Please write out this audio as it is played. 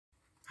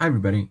Hi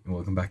everybody and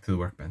welcome back to the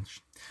workbench.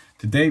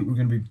 Today we're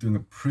going to be doing a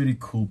pretty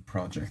cool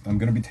project. I'm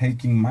going to be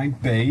taking my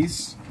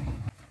base,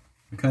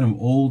 a kind of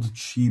old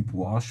cheap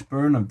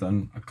Washburn I've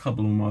done a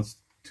couple of mods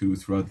to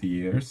throughout the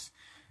years,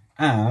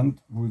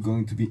 and we're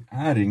going to be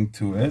adding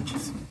to it,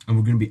 and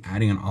we're going to be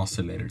adding an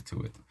oscillator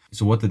to it.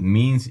 So what that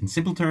means in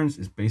simple terms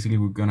is basically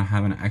we're going to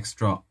have an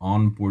extra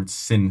onboard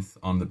synth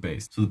on the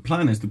base. So the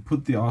plan is to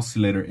put the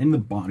oscillator in the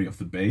body of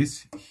the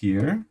base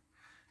here,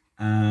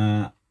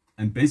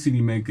 and basically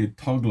make it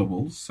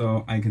toggleable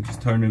so I can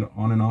just turn it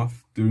on and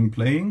off during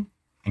playing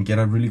and get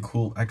a really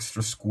cool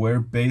extra square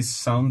bass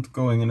sound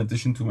going in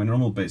addition to my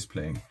normal bass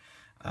playing.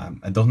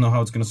 I don't know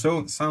how it's going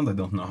to sound, I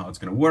don't know how it's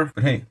going to work,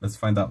 but hey, let's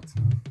find out.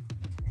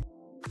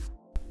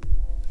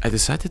 I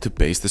decided to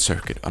base the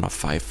circuit on a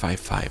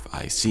 555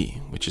 IC,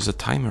 which is a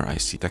timer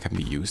IC that can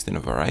be used in a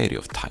variety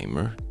of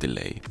timer,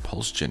 delay,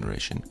 pulse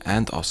generation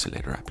and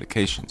oscillator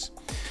applications.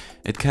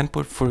 It can,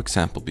 for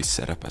example, be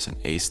set up as an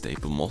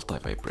A-stable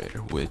multi-vibrator,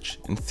 which,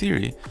 in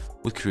theory,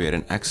 would create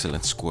an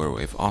excellent square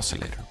wave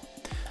oscillator.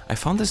 I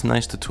found this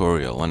nice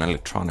tutorial on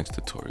electronics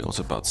tutorials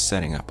about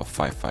setting up a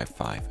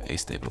 555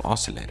 A-stable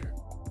oscillator.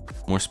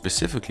 More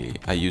specifically,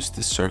 I used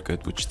this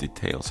circuit which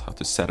details how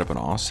to set up an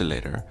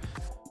oscillator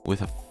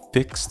with a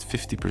fixed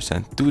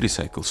 50% duty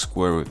cycle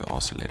square wave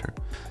oscillator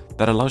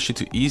that allows you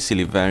to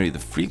easily vary the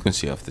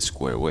frequency of the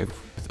square wave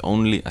with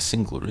only a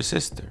single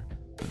resistor,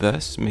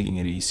 thus making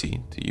it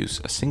easy to use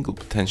a single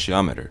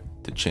potentiometer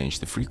to change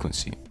the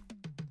frequency.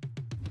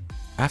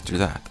 After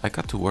that, I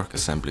got to work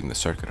assembling the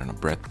circuit on a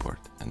breadboard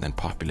and then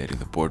populating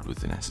the board with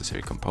the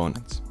necessary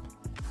components.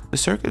 The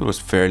circuit was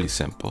fairly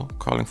simple,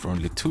 calling for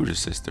only 2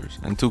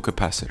 resistors and 2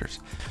 capacitors,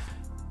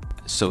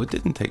 so it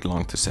didn't take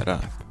long to set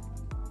up.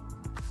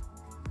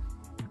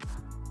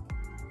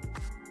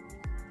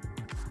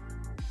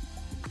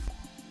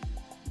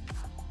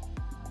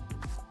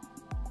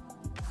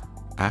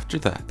 After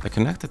that, I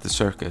connected the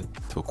circuit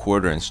to a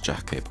 1/4"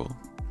 jack cable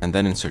and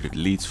then inserted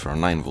leads for a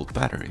 9-volt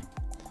battery.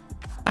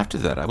 After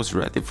that, I was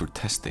ready for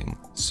testing,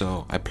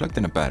 so I plugged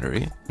in a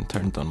battery and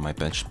turned on my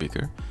bench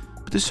speaker,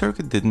 but the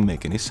circuit didn't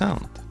make any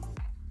sound.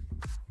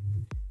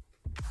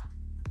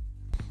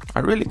 I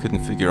really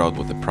couldn't figure out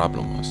what the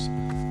problem was.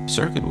 The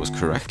circuit was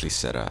correctly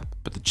set up,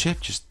 but the chip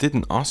just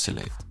didn't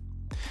oscillate.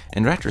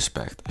 In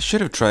retrospect, I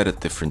should have tried a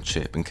different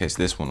chip in case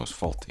this one was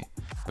faulty,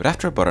 but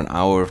after about an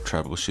hour of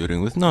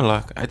troubleshooting with no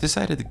luck, I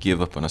decided to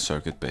give up on a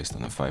circuit based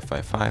on a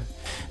 555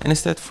 and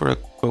instead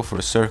go for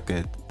a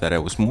circuit that I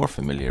was more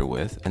familiar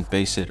with and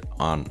base it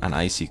on an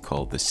IC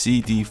called the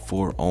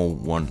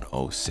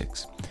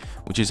CD40106,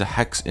 which is a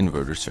hex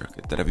inverter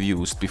circuit that I've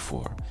used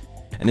before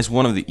and is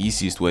one of the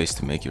easiest ways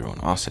to make your own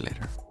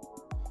oscillator.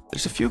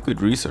 There's a few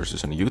good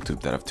resources on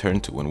YouTube that I've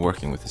turned to when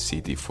working with the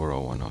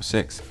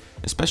CD40106.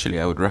 Especially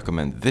I would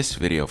recommend this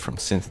video from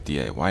Synth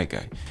DIY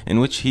Guy,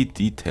 in which he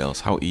details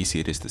how easy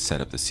it is to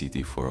set up the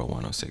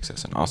CD40106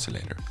 as an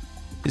oscillator.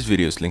 His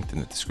video is linked in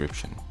the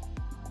description.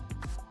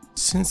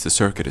 Since the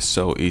circuit is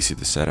so easy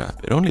to set up,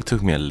 it only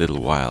took me a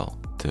little while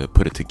to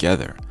put it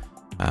together.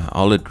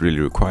 All it really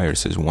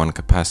requires is 1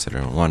 capacitor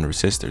and 1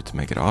 resistor to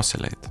make it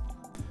oscillate.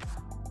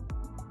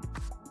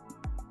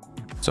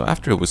 So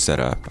after it was set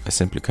up, I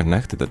simply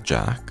connected a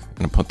jack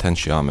and a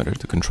potentiometer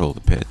to control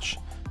the pitch,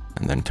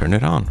 and then turned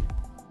it on.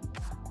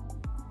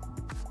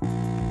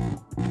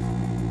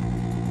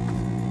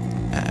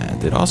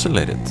 And it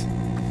oscillated.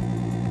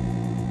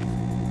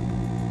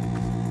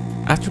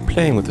 After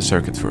playing with the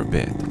circuit for a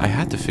bit, I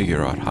had to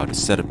figure out how to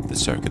set up the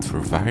circuit for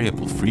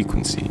variable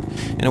frequency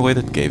in a way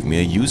that gave me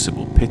a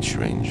usable pitch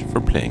range for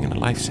playing in a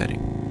live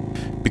setting.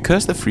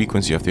 Because the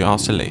frequency of the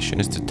oscillation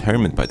is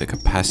determined by the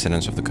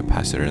capacitance of the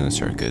capacitor in the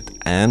circuit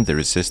and the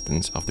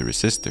resistance of the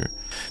resistor,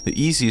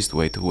 the easiest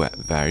way to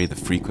vary the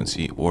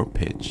frequency or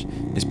pitch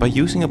is by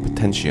using a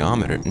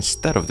potentiometer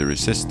instead of the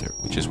resistor,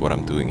 which is what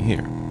I'm doing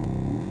here.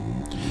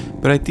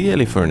 But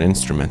ideally for an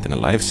instrument in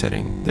a live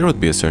setting, there would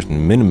be a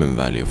certain minimum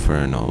value for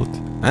a note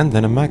and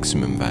then a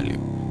maximum value,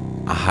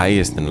 a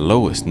highest and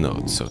lowest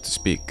note, so to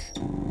speak.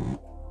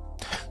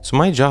 So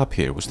my job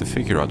here was to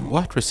figure out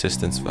what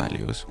resistance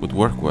values would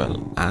work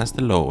well as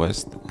the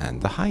lowest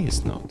and the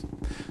highest note.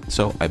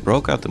 So I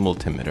broke out the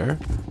multimeter,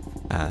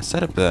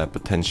 set up the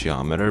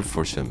potentiometer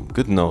for some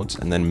good notes,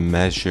 and then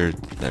measured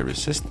the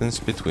resistance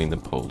between the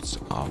poles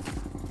of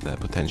the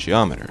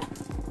potentiometer.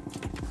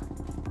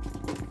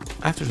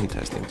 After some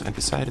testing, I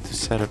decided to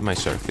set up my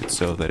circuit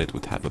so that it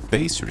would have a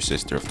base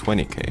resistor of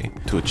 20k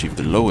to achieve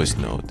the lowest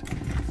note,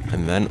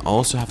 and then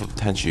also have a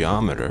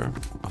potentiometer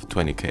of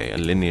 20k, a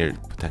linear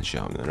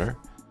potentiometer,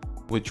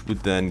 which would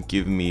then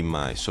give me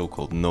my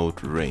so-called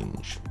note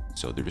range.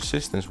 So the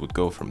resistance would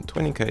go from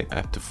 20k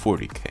up to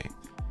 40k,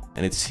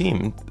 and it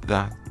seemed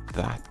that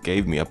that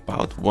gave me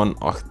about 1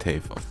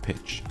 octave of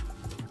pitch.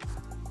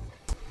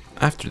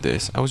 After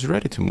this, I was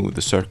ready to move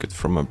the circuit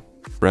from a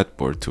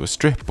breadboard to a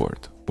strip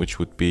board, which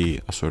would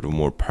be a sort of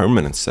more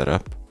permanent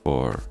setup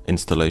for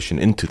installation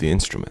into the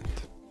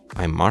instrument.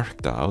 I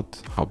marked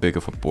out how big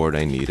of a board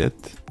I needed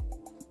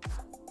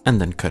and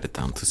then cut it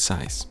down to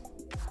size.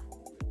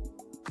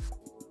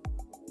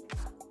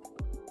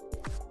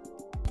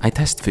 I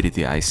test fitted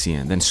the IC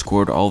and then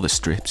scored all the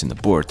strips in the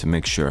board to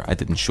make sure I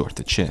didn't short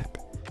the chip,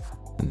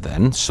 and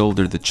then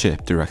soldered the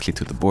chip directly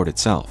to the board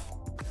itself.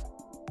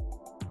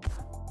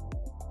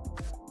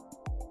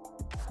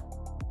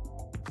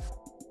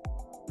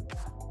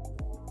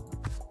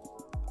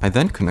 I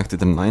then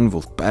connected a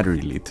 9-volt battery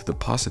lead to the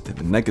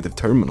positive and negative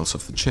terminals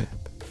of the chip.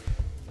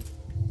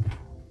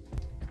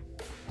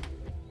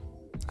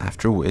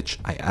 After which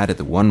I added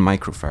a 1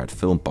 microfarad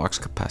film box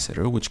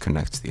capacitor which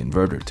connects the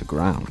inverter to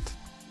ground.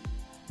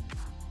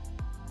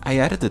 I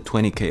added a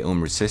 20k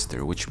ohm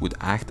resistor which would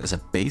act as a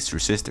base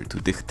resistor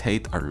to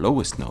dictate our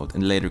lowest node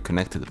and later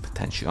connect to the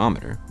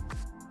potentiometer.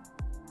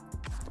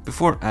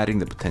 Before adding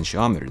the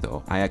potentiometer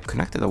though, I had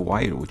connected a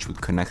wire which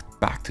would connect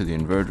back to the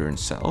inverter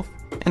itself,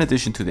 in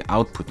addition to the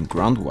output and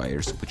ground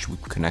wires which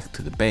would connect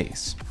to the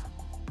base.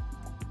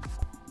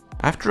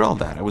 After all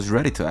that, I was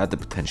ready to add the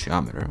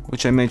potentiometer,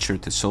 which I made sure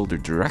to solder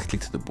directly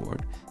to the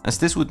board, as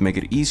this would make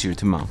it easier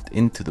to mount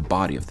into the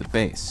body of the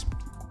base.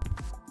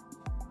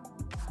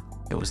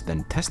 It was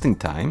then testing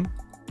time,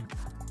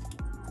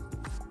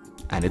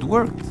 and it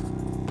worked.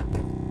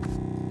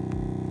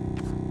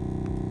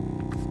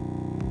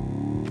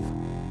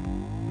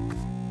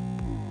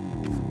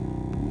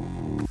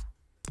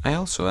 I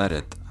also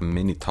added a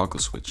mini toggle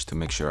switch to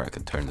make sure I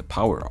could turn the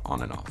power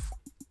on and off.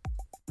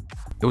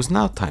 It was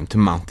now time to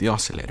mount the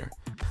oscillator.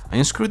 I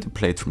unscrewed the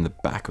plate from the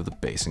back of the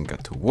base and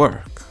got to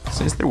work.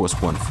 Since there was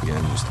one free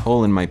unused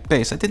hole in my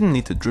base, I didn't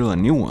need to drill a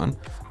new one,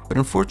 but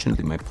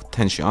unfortunately my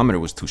potentiometer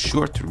was too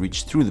short to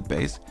reach through the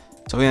base,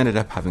 so I ended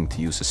up having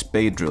to use a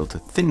spade drill to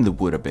thin the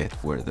wood a bit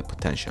where the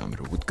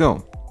potentiometer would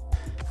go.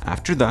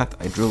 After that,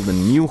 I drilled a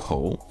new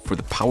hole for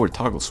the power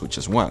toggle switch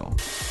as well.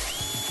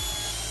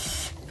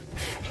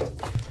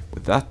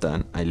 With that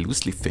done, I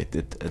loosely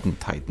fitted and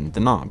tightened the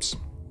knobs.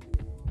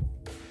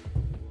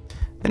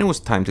 Then it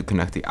was time to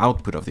connect the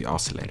output of the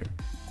oscillator.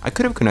 I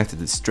could have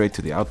connected it straight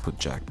to the output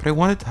jack, but I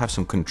wanted to have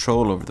some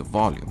control over the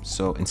volume,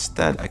 so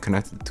instead I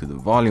connected it to the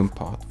volume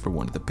pot for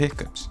one of the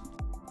pickups.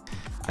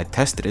 I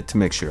tested it to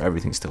make sure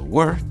everything still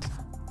worked,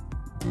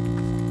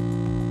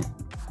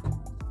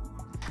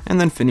 and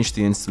then finished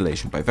the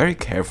installation by very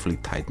carefully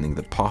tightening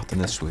the pot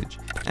and the switch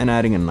and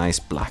adding a nice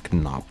black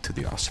knob to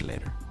the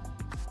oscillator.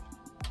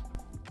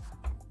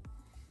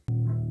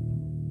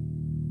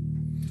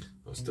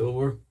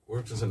 Still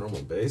works as a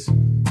normal bass. And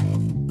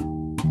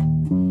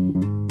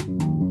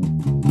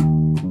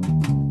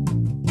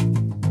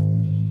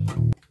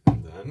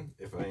then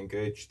if I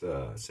engage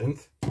the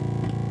synth,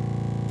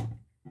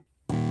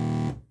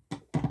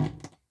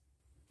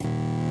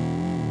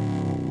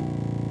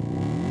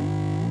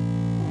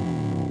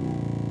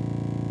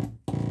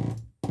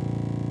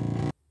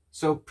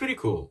 so pretty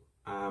cool.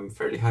 I'm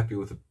fairly happy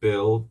with the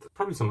build.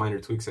 Probably some minor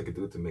tweaks I could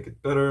do to make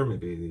it better.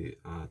 Maybe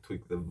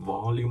tweak the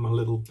volume a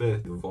little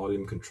bit. The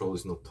volume control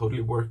is not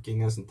totally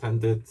working as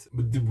intended.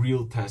 But the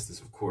real test is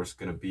of course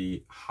going to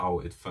be how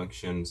it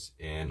functions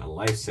in a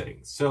live setting.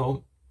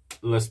 So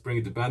let's bring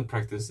it to band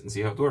practice and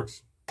see how it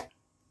works.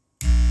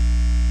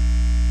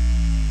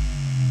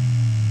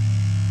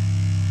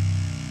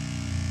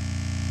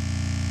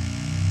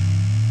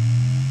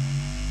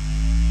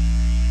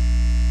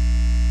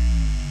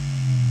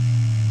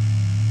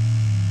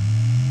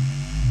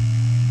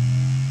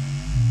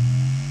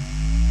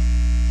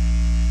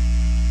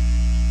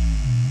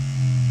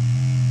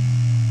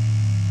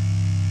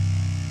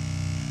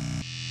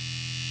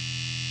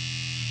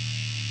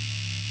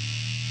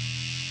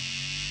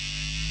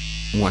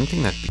 One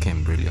thing that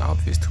became really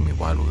obvious to me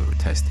while we were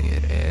testing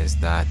it is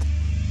that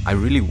I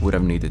really would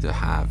have needed to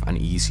have an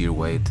easier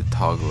way to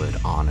toggle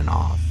it on and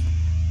off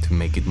to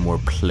make it more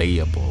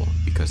playable,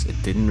 because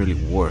it didn't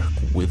really work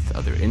with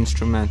other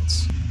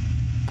instruments.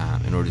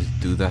 In order to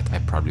do that, I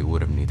probably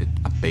would have needed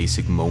a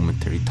basic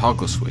momentary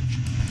toggle switch.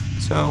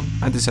 So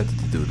I decided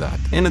to do that,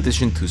 in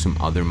addition to some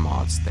other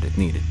mods that it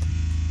needed.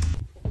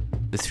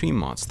 The 3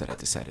 mods that I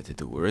decided to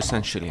do were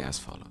essentially as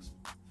follows.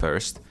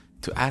 First,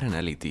 to add an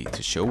LED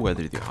to show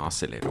whether the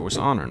oscillator was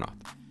on or not.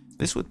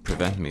 This would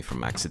prevent me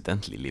from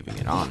accidentally leaving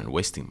it on and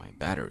wasting my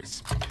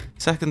batteries.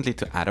 Secondly,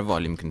 to add a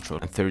volume control,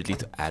 and thirdly,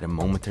 to add a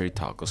momentary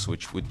toggle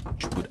switch which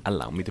would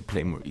allow me to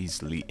play more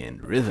easily in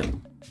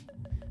rhythm.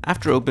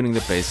 After opening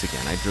the base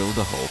again, I drilled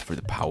a hole for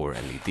the power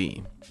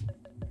LED.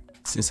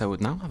 Since I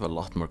would now have a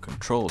lot more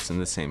controls in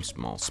the same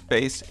small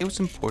space, it was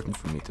important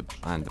for me to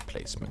plan the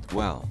placement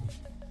well.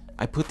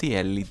 I put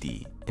the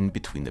LED in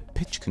between the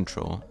pitch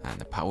control and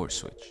the power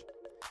switch.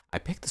 I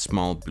picked a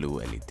small blue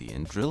LED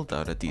and drilled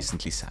out a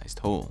decently sized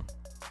hole.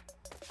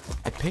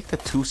 I picked a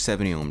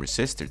 270 ohm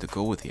resistor to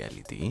go with the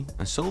LED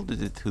and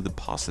soldered it to the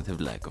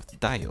positive leg of the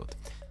diode.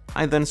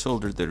 I then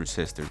soldered the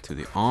resistor to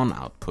the on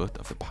output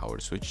of the power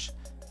switch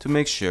to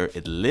make sure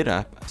it lit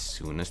up as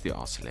soon as the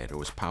oscillator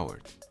was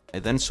powered. I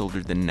then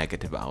soldered the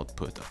negative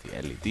output of the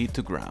LED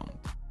to ground.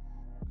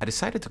 I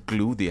decided to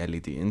glue the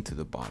LED into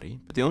the body,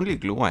 but the only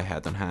glue I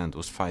had on hand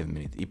was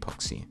 5-minute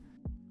epoxy.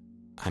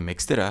 I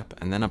mixed it up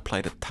and then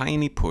applied a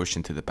tiny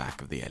portion to the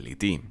back of the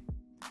LED.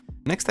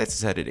 Next I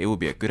decided it would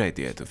be a good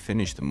idea to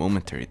finish the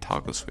momentary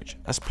toggle switch,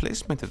 as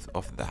placement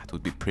of that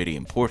would be pretty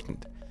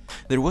important.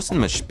 There wasn't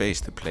much space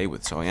to play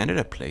with, so I ended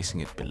up placing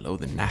it below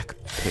the neck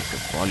pickup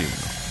volume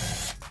knob.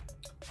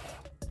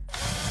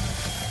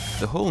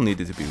 The hole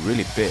needed to be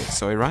really big,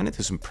 so I ran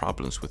into some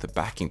problems with the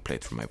backing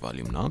plate for my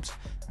volume knobs,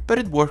 but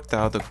it worked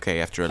out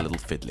okay after a little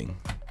fiddling.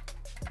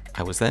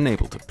 I was then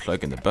able to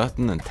plug in the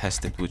button and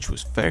test it, which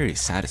was very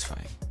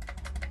satisfying.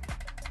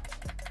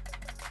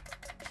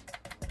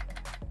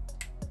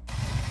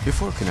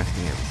 Before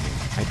connecting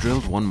everything, I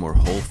drilled one more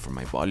hole for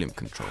my volume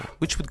control,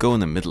 which would go in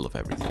the middle of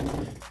everything.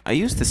 I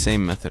used the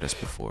same method as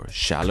before,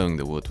 shallowing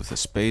the wood with a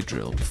spade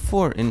drill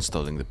before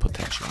installing the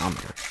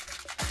potentiometer.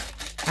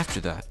 After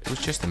that, it was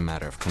just a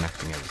matter of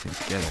connecting everything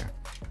together.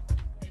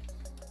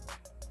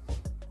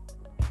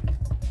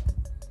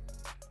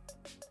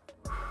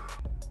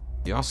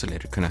 The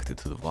oscillator connected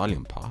to the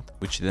volume pot,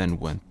 which then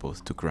went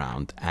both to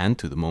ground and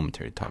to the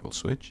momentary toggle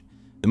switch.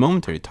 The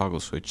momentary toggle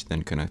switch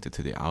then connected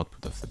to the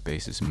output of the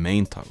bass's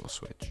main toggle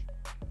switch.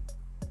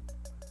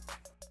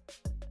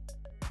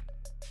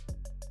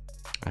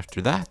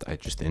 After that, I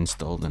just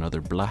installed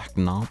another black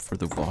knob for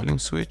the volume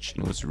switch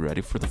and was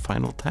ready for the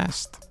final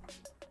test.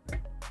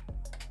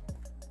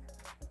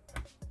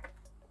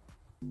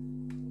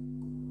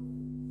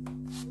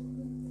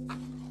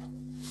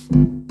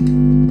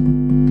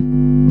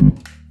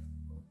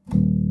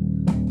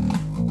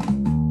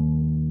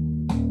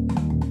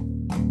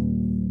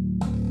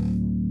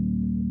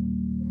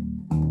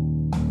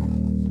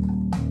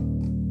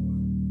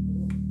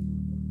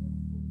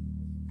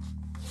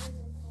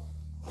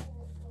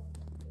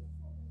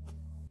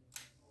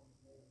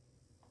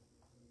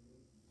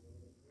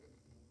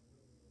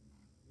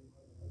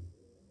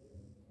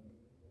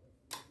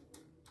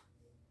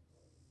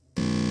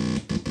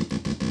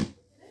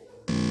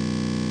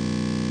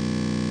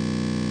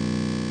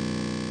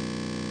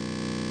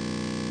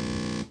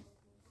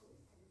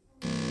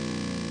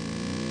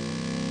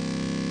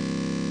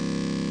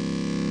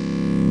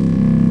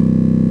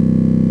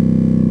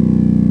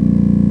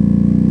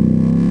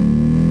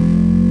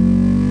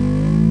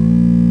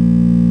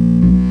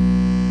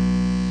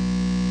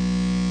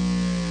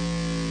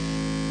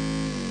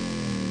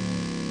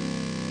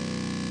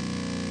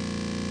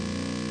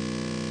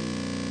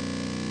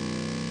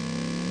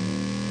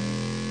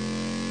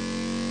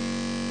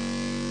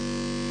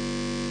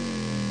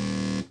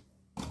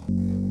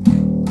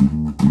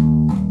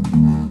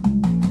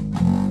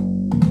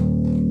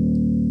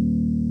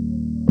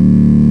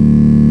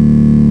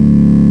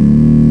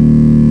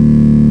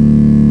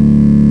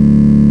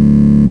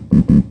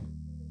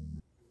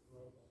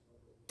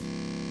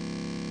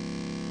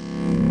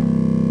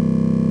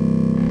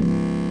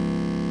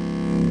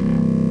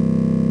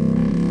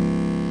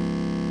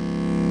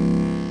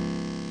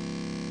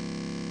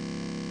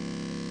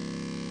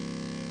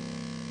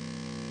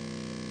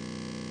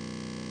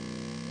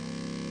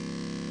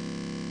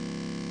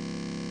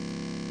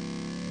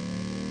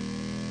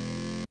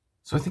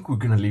 So I think we're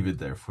gonna leave it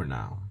there for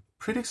now.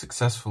 Pretty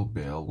successful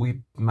build.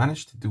 We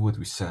managed to do what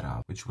we set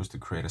out, which was to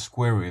create a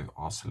square wave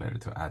oscillator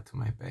to add to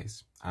my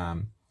bass.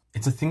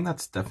 It's a thing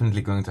that's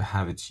definitely going to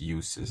have its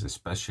uses,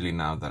 especially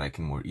now that I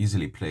can more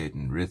easily play it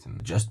in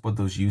rhythm. Just what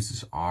those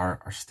uses are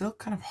still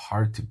kind of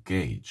hard to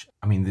gauge.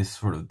 I mean, this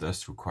sort of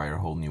does require a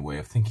whole new way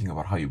of thinking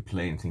about how you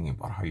play and thinking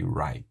about how you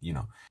write, you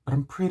know. But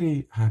I'm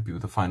pretty happy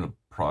with the final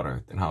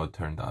product and how it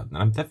turned out. And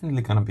I'm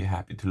definitely gonna be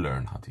happy to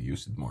learn how to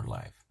use it more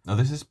live. Now,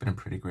 this has been a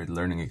pretty great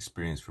learning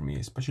experience for me,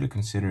 especially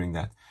considering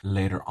that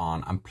later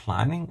on I'm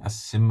planning a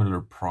similar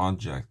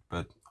project,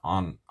 but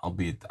on,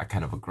 albeit a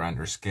kind of a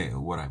grander scale.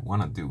 What I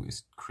want to do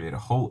is create a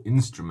whole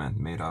instrument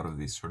made out of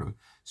these sort of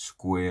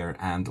square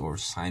and or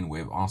sine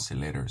wave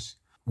oscillators,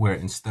 where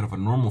instead of a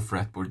normal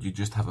fretboard, you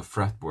just have a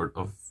fretboard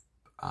of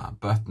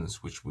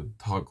buttons which would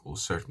toggle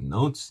certain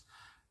notes,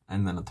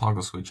 and then a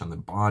toggle switch on the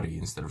body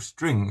instead of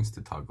strings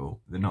to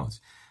toggle the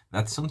notes.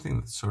 That's something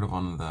that's sort of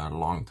on the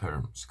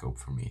long-term scope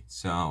for me.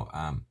 So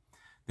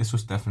this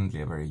was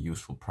definitely a very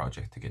useful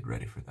project to get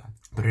ready for that.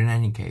 But in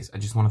any case, I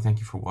just want to thank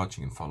you for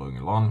watching and following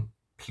along.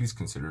 Please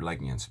consider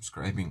liking and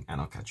subscribing, and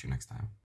I'll catch you next time.